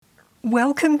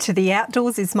Welcome to the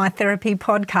Outdoors is My Therapy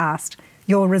podcast,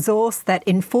 your resource that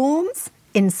informs,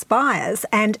 inspires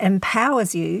and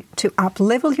empowers you to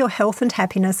up-level your health and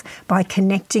happiness by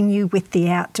connecting you with the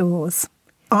outdoors.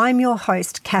 I'm your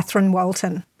host, Catherine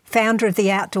Walton, founder of the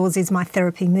Outdoors is My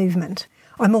Therapy movement.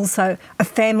 I'm also a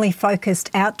family-focused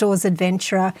outdoors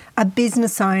adventurer, a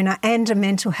business owner and a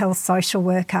mental health social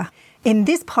worker. In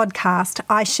this podcast,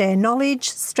 I share knowledge,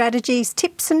 strategies,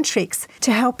 tips and tricks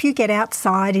to help you get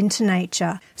outside into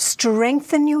nature,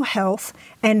 strengthen your health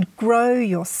and grow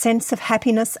your sense of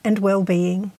happiness and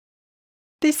well-being.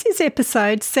 This is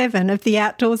episode 7 of the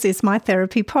Outdoors is My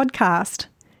Therapy podcast.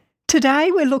 Today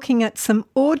we're looking at some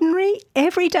ordinary,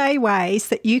 everyday ways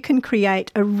that you can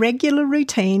create a regular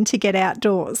routine to get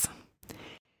outdoors.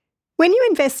 When you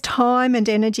invest time and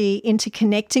energy into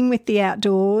connecting with the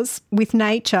outdoors, with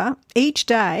nature, each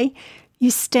day,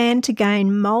 you stand to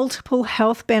gain multiple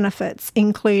health benefits,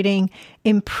 including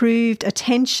improved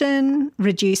attention,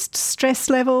 reduced stress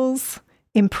levels,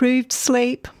 improved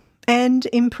sleep, and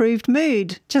improved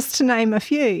mood, just to name a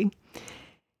few.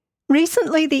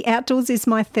 Recently, the Outdoors is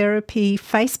My Therapy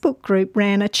Facebook group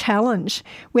ran a challenge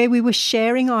where we were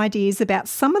sharing ideas about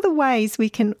some of the ways we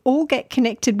can all get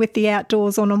connected with the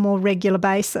outdoors on a more regular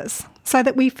basis so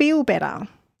that we feel better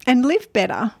and live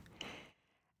better.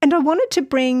 And I wanted to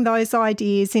bring those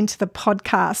ideas into the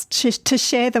podcast to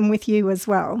share them with you as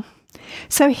well.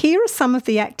 So here are some of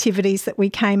the activities that we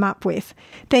came up with.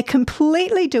 They're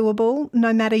completely doable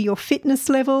no matter your fitness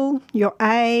level, your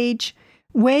age,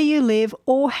 where you live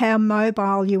or how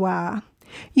mobile you are.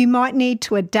 You might need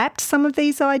to adapt some of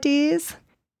these ideas,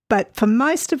 but for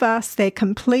most of us, they're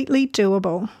completely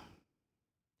doable.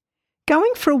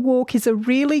 Going for a walk is a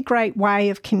really great way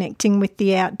of connecting with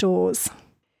the outdoors.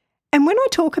 And when I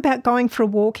talk about going for a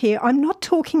walk here, I'm not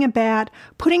talking about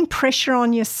putting pressure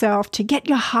on yourself to get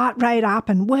your heart rate up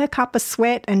and work up a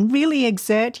sweat and really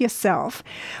exert yourself,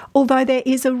 although there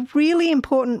is a really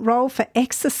important role for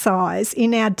exercise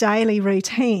in our daily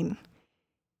routine.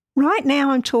 Right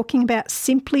now I'm talking about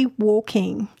simply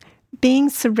walking, being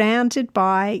surrounded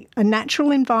by a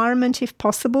natural environment if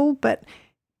possible, but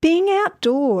being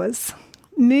outdoors,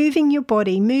 moving your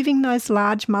body, moving those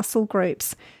large muscle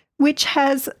groups, which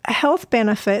has health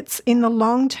benefits in the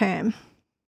long term.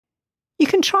 You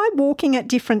can try walking at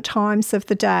different times of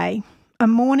the day. A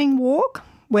morning walk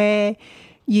where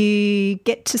you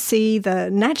get to see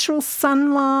the natural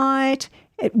sunlight,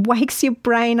 it wakes your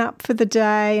brain up for the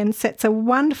day and sets a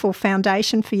wonderful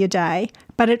foundation for your day,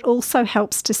 but it also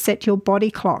helps to set your body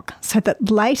clock so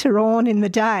that later on in the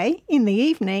day, in the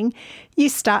evening, you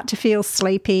start to feel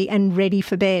sleepy and ready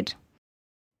for bed.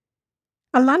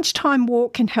 A lunchtime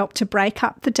walk can help to break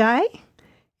up the day.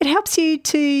 It helps you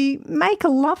to make a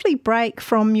lovely break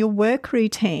from your work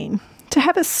routine, to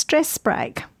have a stress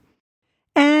break.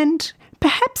 And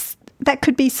perhaps that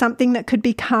could be something that could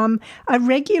become a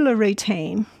regular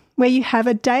routine where you have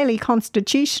a daily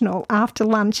constitutional after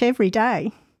lunch every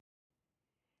day.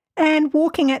 And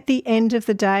walking at the end of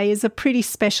the day is a pretty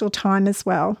special time as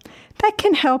well. That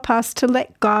can help us to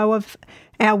let go of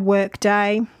our work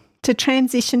day, to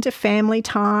transition to family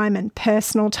time and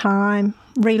personal time,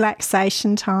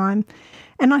 relaxation time.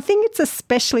 And I think it's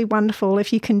especially wonderful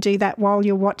if you can do that while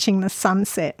you're watching the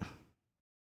sunset.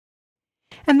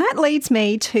 And that leads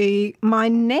me to my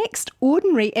next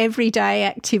ordinary everyday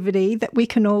activity that we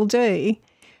can all do,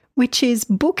 which is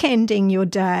bookending your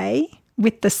day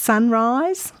with the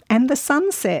sunrise and the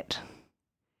sunset.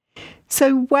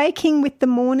 So waking with the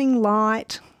morning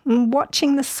light and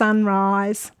watching the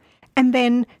sunrise and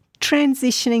then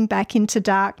transitioning back into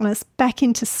darkness, back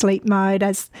into sleep mode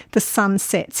as the sun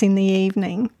sets in the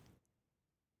evening.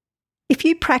 If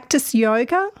you practice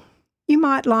yoga, you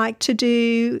might like to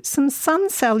do some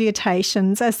sun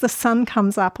salutations as the sun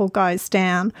comes up or goes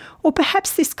down, or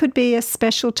perhaps this could be a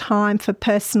special time for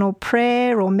personal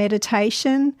prayer or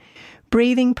meditation,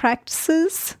 breathing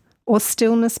practices, or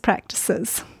stillness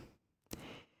practices.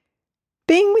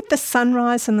 Being with the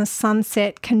sunrise and the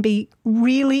sunset can be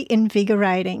really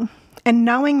invigorating, and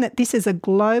knowing that this is a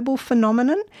global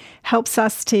phenomenon helps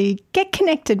us to get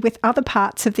connected with other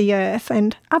parts of the earth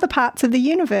and other parts of the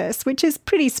universe, which is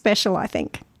pretty special, I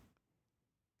think.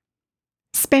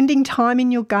 Spending time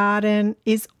in your garden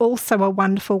is also a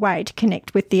wonderful way to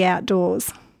connect with the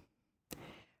outdoors.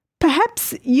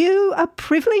 Perhaps you are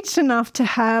privileged enough to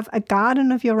have a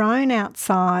garden of your own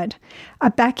outside,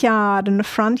 a backyard and a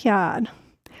front yard.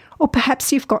 Or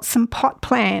perhaps you've got some pot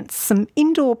plants, some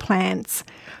indoor plants.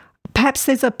 Perhaps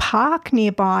there's a park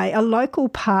nearby, a local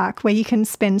park where you can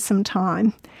spend some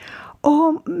time.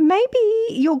 Or maybe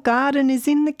your garden is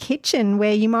in the kitchen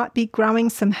where you might be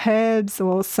growing some herbs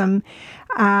or some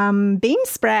bean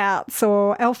sprouts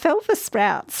or alfalfa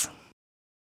sprouts.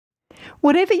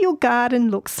 Whatever your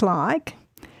garden looks like,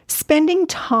 spending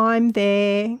time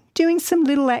there, doing some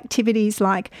little activities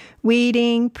like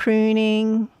weeding,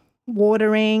 pruning,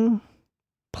 watering,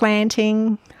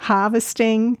 planting,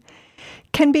 harvesting,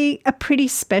 can be a pretty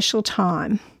special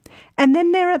time. And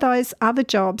then there are those other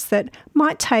jobs that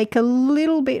might take a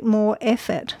little bit more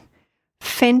effort.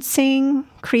 Fencing,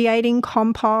 creating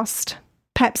compost,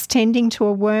 perhaps tending to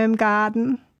a worm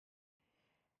garden.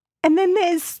 And then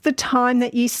there's the time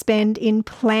that you spend in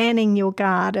planning your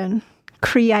garden,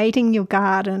 creating your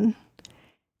garden,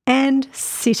 and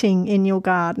sitting in your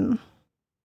garden.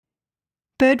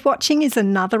 Birdwatching is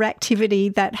another activity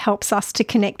that helps us to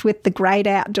connect with the great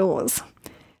outdoors.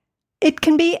 It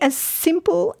can be as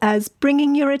simple as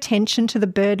bringing your attention to the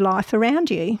bird life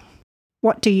around you.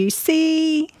 What do you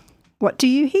see? What do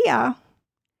you hear?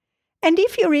 And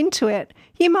if you're into it,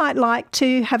 you might like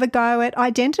to have a go at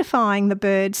identifying the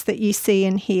birds that you see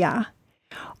and hear.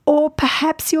 Or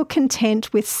perhaps you're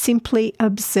content with simply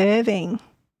observing,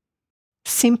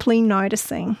 simply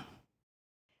noticing.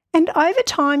 And over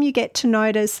time you get to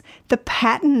notice the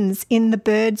patterns in the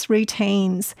birds'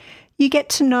 routines. You get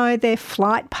to know their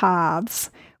flight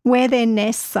paths, where their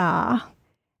nests are,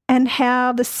 and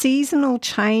how the seasonal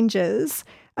changes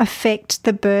affect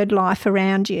the bird life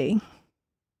around you.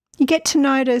 You get to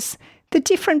notice the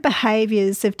different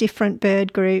behaviours of different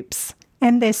bird groups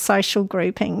and their social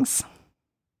groupings.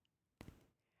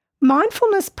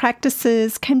 Mindfulness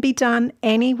practices can be done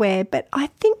anywhere, but I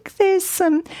think there's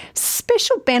some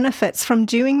special benefits from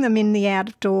doing them in the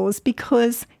outdoors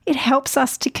because it helps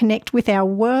us to connect with our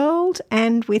world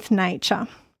and with nature.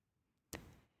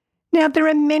 Now, there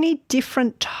are many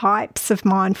different types of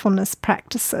mindfulness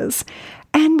practices,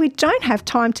 and we don't have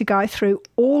time to go through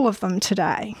all of them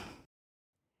today.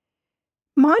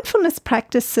 Mindfulness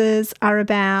practices are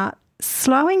about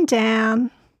slowing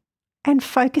down and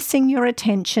focusing your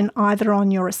attention either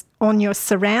on your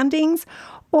surroundings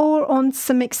or on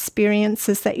some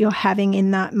experiences that you're having in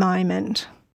that moment.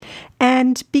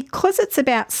 And because it's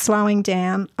about slowing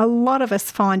down, a lot of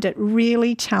us find it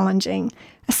really challenging,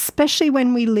 especially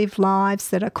when we live lives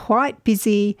that are quite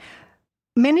busy,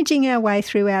 managing our way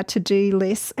through our to-do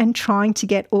lists and trying to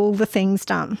get all the things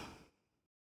done.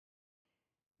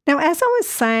 Now, as I was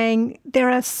saying, there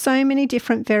are so many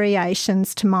different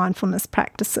variations to mindfulness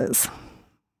practices.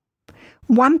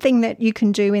 One thing that you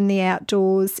can do in the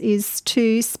outdoors is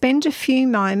to spend a few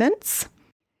moments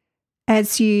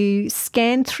as you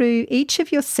scan through each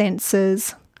of your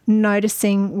senses,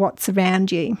 noticing what's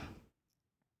around you.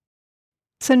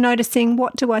 So noticing,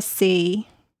 what do I see?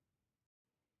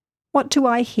 What do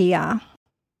I hear?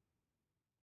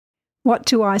 What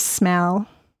do I smell?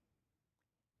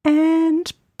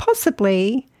 And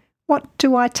possibly, what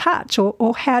do I touch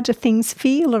or how do things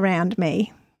feel around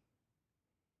me?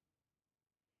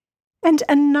 And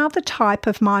another type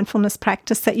of mindfulness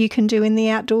practice that you can do in the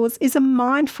outdoors is a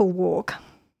mindful walk.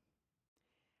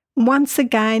 Once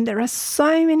again, there are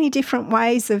so many different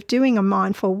ways of doing a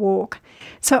mindful walk.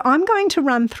 So I'm going to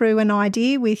run through an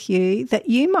idea with you that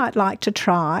you might like to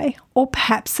try or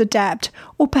perhaps adapt,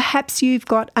 or perhaps you've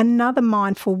got another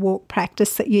mindful walk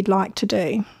practice that you'd like to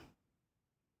do.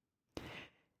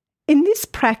 In this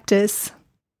practice,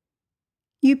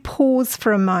 you pause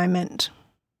for a moment,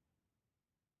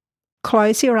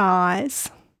 close your eyes,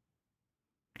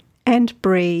 and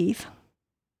breathe.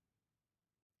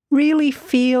 Really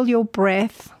feel your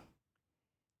breath.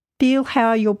 Feel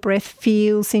how your breath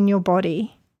feels in your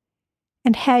body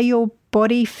and how your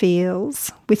body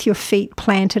feels with your feet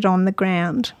planted on the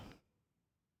ground.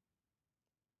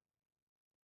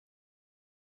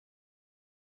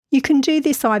 You can do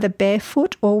this either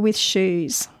barefoot or with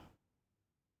shoes.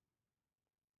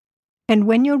 And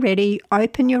when you're ready,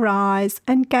 open your eyes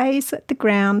and gaze at the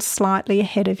ground slightly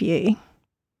ahead of you,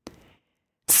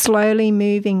 slowly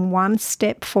moving one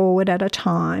step forward at a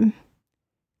time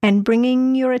and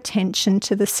bringing your attention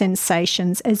to the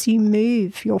sensations as you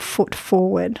move your foot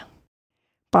forward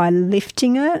by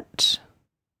lifting it,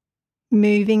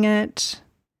 moving it,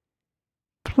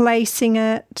 placing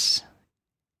it,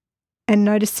 and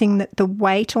noticing that the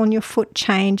weight on your foot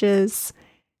changes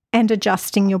and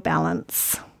adjusting your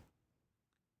balance.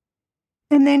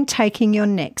 And then taking your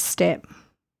next step.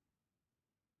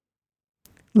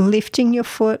 Lifting your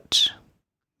foot,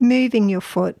 moving your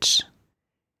foot,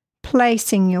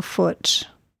 placing your foot,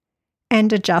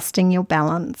 and adjusting your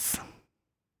balance.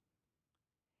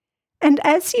 And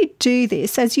as you do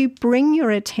this, as you bring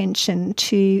your attention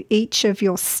to each of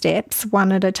your steps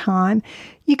one at a time,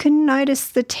 you can notice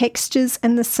the textures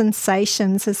and the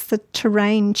sensations as the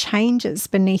terrain changes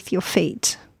beneath your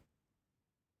feet.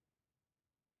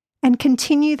 And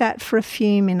continue that for a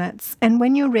few minutes. And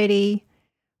when you're ready,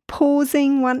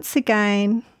 pausing once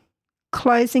again,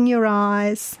 closing your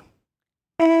eyes,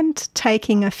 and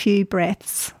taking a few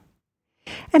breaths.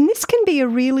 And this can be a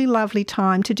really lovely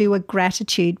time to do a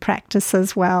gratitude practice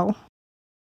as well.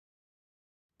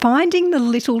 Finding the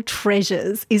little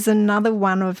treasures is another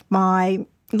one of my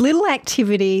little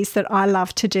activities that I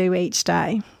love to do each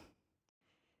day.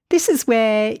 This is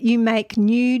where you make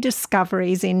new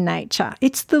discoveries in nature.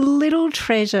 It's the little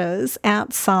treasures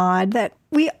outside that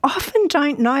we often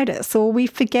don't notice or we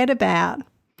forget about.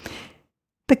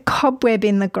 The cobweb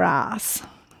in the grass,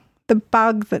 the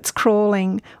bug that's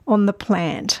crawling on the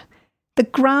plant, the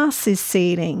grass is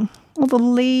seeding, or the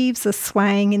leaves are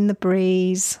swaying in the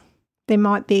breeze. There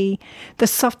might be the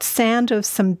soft sound of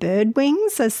some bird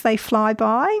wings as they fly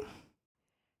by.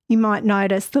 You might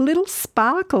notice the little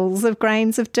sparkles of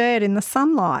grains of dirt in the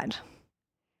sunlight.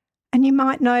 And you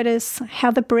might notice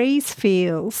how the breeze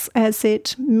feels as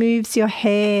it moves your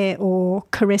hair or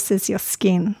caresses your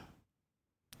skin.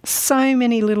 So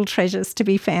many little treasures to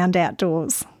be found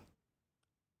outdoors.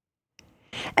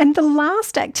 And the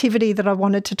last activity that I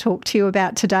wanted to talk to you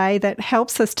about today that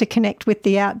helps us to connect with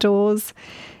the outdoors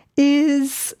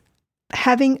is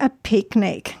having a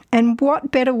picnic. And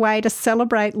what better way to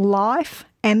celebrate life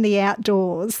and the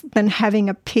outdoors than having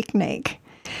a picnic?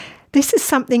 This is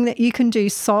something that you can do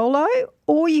solo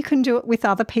or you can do it with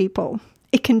other people.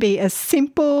 It can be as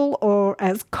simple or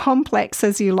as complex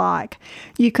as you like.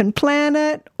 You can plan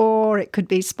it or it could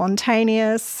be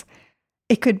spontaneous.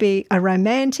 It could be a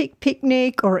romantic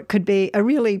picnic or it could be a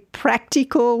really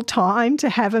practical time to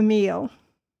have a meal.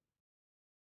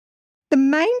 The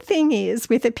main thing is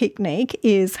with a picnic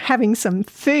is having some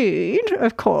food,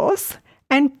 of course,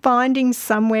 and finding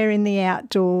somewhere in the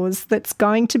outdoors that's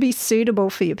going to be suitable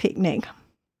for your picnic.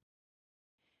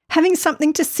 Having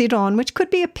something to sit on, which could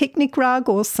be a picnic rug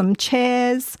or some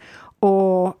chairs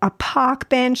or a park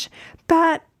bench,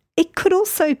 but it could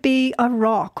also be a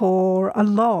rock or a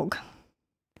log.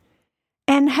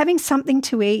 And having something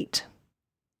to eat.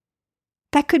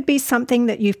 That could be something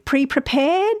that you've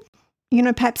pre-prepared.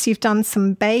 Perhaps you've done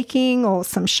some baking or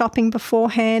some shopping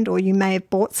beforehand, or you may have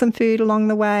bought some food along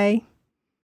the way.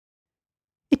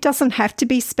 It doesn't have to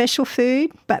be special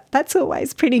food, but that's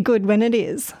always pretty good when it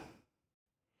is.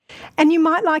 And you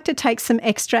might like to take some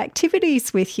extra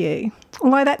activities with you,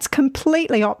 although that's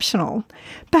completely optional.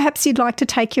 Perhaps you'd like to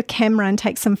take your camera and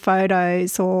take some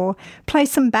photos or play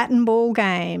some bat and ball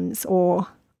games or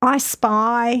I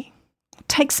Spy,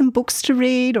 take some books to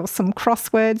read or some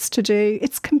crosswords to do.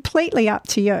 It's completely up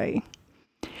to you.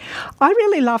 I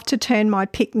really love to turn my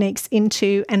picnics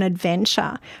into an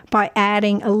adventure by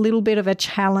adding a little bit of a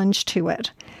challenge to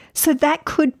it. So that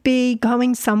could be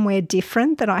going somewhere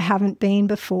different that I haven't been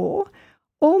before,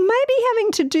 or maybe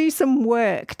having to do some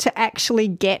work to actually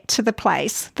get to the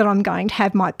place that I'm going to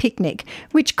have my picnic,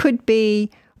 which could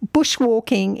be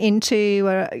bushwalking into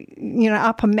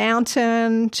up a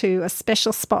mountain to a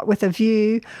special spot with a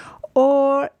view,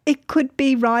 or it could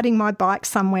be riding my bike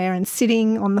somewhere and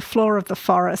sitting on the floor of the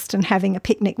forest and having a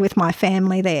picnic with my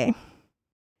family there.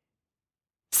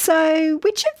 So,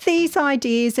 which of these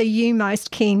ideas are you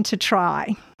most keen to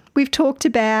try? We've talked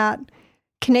about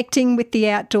connecting with the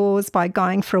outdoors by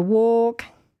going for a walk,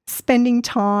 spending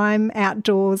time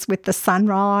outdoors with the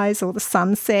sunrise or the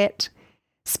sunset,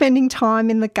 spending time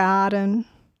in the garden,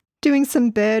 doing some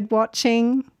bird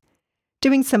watching,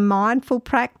 doing some mindful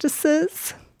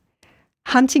practices,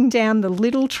 hunting down the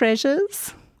little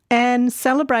treasures, and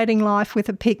celebrating life with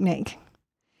a picnic.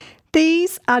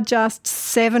 These are just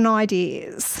 7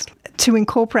 ideas to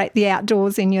incorporate the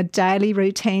outdoors in your daily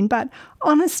routine, but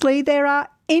honestly, there are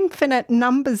infinite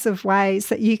numbers of ways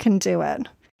that you can do it.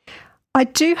 I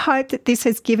do hope that this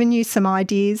has given you some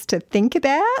ideas to think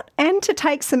about and to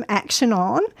take some action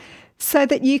on so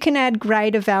that you can add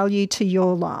greater value to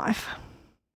your life.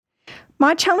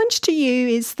 My challenge to you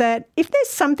is that if there's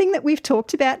something that we've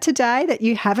talked about today that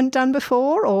you haven't done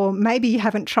before, or maybe you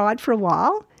haven't tried for a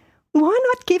while, why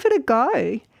not give it a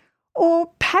go?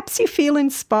 Or perhaps you feel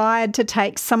inspired to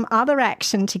take some other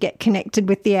action to get connected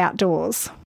with the outdoors.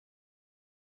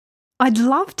 I'd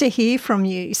love to hear from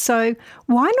you, so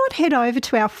why not head over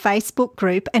to our Facebook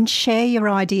group and share your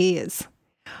ideas?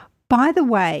 By the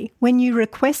way, when you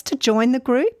request to join the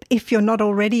group, if you're not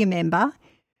already a member,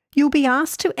 you'll be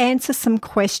asked to answer some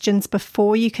questions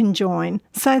before you can join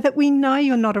so that we know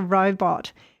you're not a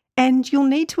robot and you'll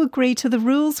need to agree to the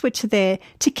rules which are there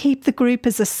to keep the group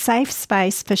as a safe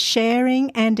space for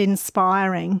sharing and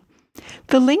inspiring.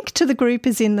 The link to the group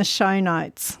is in the show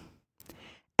notes.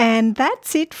 And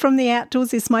that's it from the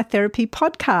Outdoors is My Therapy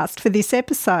podcast for this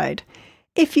episode.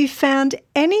 If you found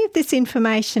any of this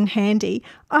information handy,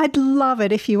 I'd love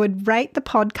it if you would rate the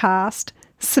podcast,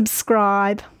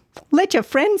 subscribe, let your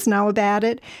friends know about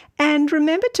it, and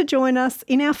remember to join us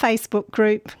in our Facebook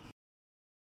group.